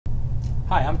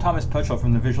Hi, I'm Thomas Petchel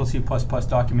from the Visual C++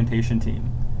 documentation team.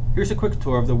 Here's a quick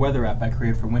tour of the Weathr app I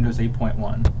created for Windows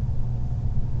 8.1.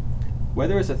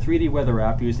 Weathr is a 3D weather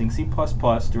app using C++,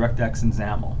 DirectX, and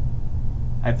XAML.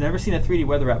 I've never seen a 3D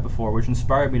weather app before, which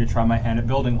inspired me to try my hand at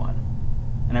building one.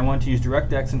 And I wanted to use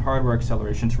DirectX and hardware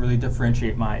acceleration to really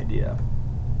differentiate my idea.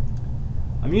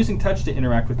 I'm using touch to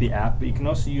interact with the app, but you can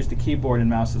also use the keyboard and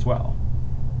mouse as well.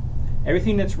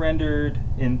 Everything that's rendered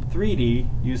in 3D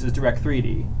uses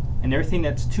Direct3D, and everything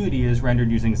that's 2D is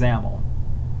rendered using XAML.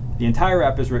 The entire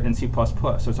app is written in C++, so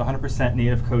it's 100%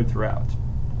 native code throughout.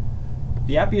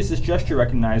 The app uses gesture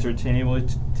recognizer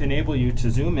to enable you to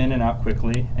zoom in and out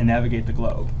quickly and navigate the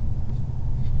globe.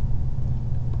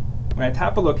 When I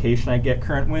tap a location, I get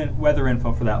current weather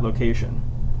info for that location.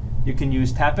 You can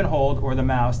use tap and hold or the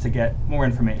mouse to get more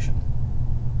information.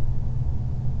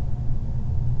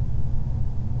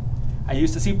 I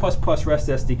used the C++ REST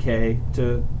SDK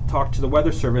to talk to the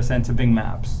weather service and to Bing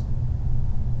Maps.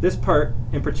 This part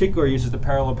in particular uses the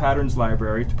parallel patterns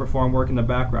library to perform work in the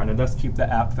background and thus keep the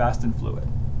app fast and fluid.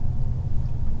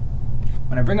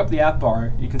 When I bring up the app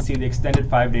bar, you can see the extended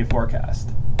 5-day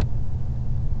forecast.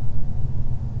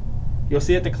 You'll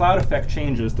see that the cloud effect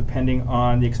changes depending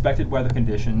on the expected weather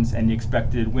conditions and the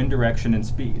expected wind direction and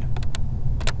speed.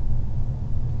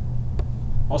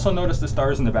 Also notice the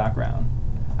stars in the background.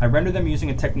 I render them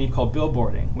using a technique called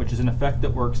billboarding, which is an effect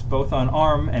that works both on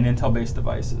ARM and Intel-based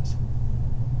devices.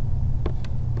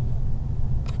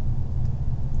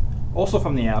 Also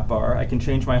from the app bar, I can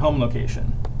change my home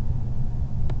location.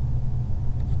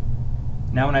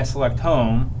 Now when I select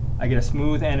home, I get a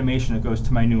smooth animation that goes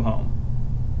to my new home.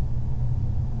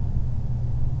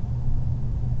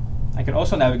 I can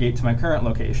also navigate to my current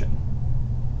location.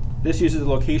 This uses the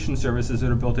location services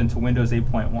that are built into Windows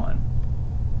 8.1.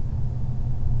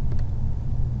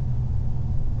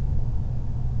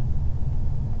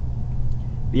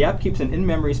 The app keeps an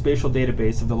in-memory spatial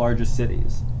database of the largest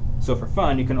cities. So for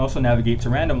fun, you can also navigate to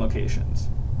random locations,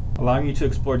 allowing you to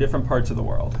explore different parts of the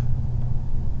world.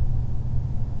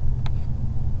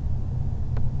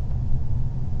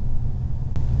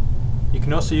 You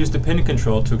can also use the pin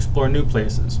control to explore new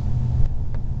places.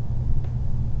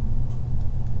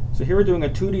 So here we're doing a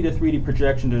 2D to 3D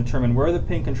projection to determine where the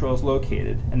pin control is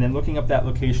located, and then looking up that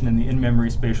location in the in-memory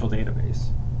spatial database.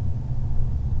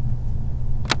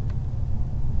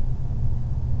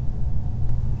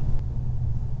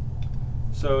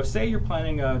 So say you're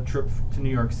planning a trip to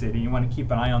New York City, you want to keep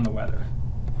an eye on the weather.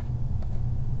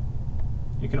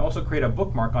 You can also create a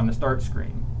bookmark on the start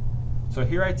screen. So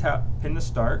here I tap pin to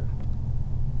start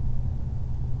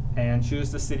and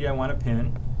choose the city I want to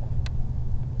pin.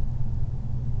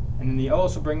 And then the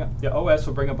OS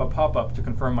will bring up a pop-up to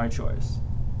confirm my choice.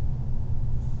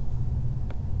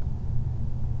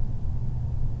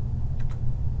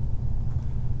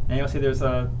 And you'll see there's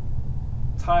a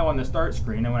tile on the start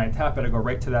screen, and when I tap it, I go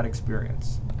right to that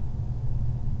experience.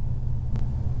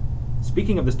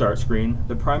 Speaking of the start screen,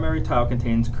 the primary tile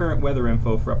contains current weather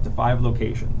info for up to 5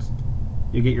 locations.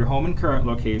 You get your home and current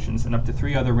locations and up to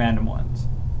 3 other random ones.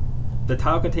 The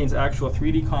tile contains actual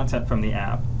 3D content from the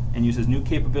app and uses new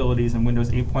capabilities in Windows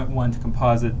 8.1 to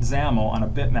composite XAML on a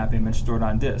bitmap image stored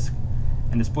on disk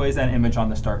and displays that image on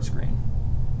the start screen.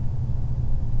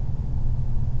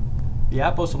 The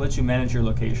app also lets you manage your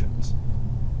locations.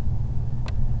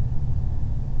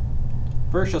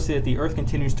 First, you'll see that the Earth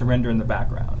continues to render in the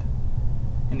background,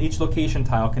 and each location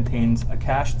tile contains a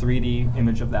cached 3D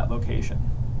image of that location.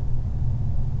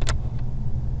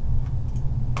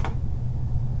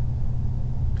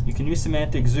 You can use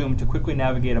semantic zoom to quickly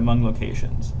navigate among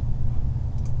locations.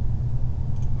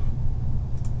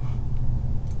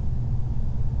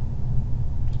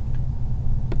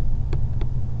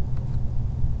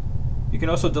 You can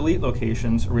also delete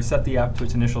locations or reset the app to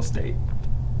its initial state.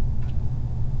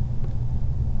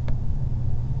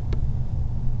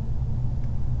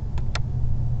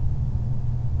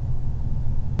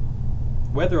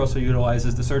 Weathr also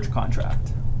utilizes the search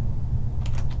contract.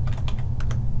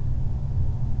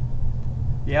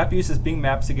 The app uses Bing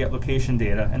Maps to get location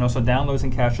data and also downloads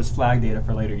and caches flag data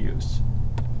for later use.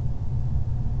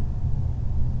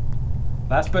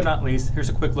 Last but not least, here's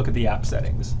a quick look at the app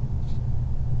settings.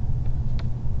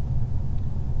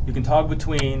 You can toggle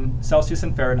between Celsius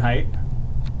and Fahrenheit,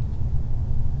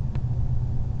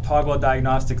 toggle a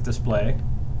diagnostics display,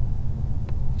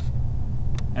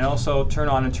 and also turn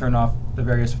on and turn off the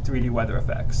various 3D weather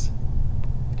effects.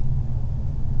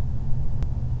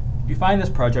 If you find this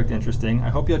project interesting, I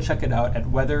hope you'll check it out at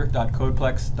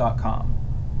weathr.codeplex.com.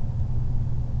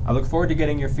 I look forward to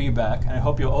getting your feedback, and I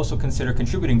hope you'll also consider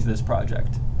contributing to this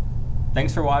project.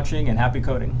 Thanks for watching, and happy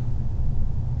coding.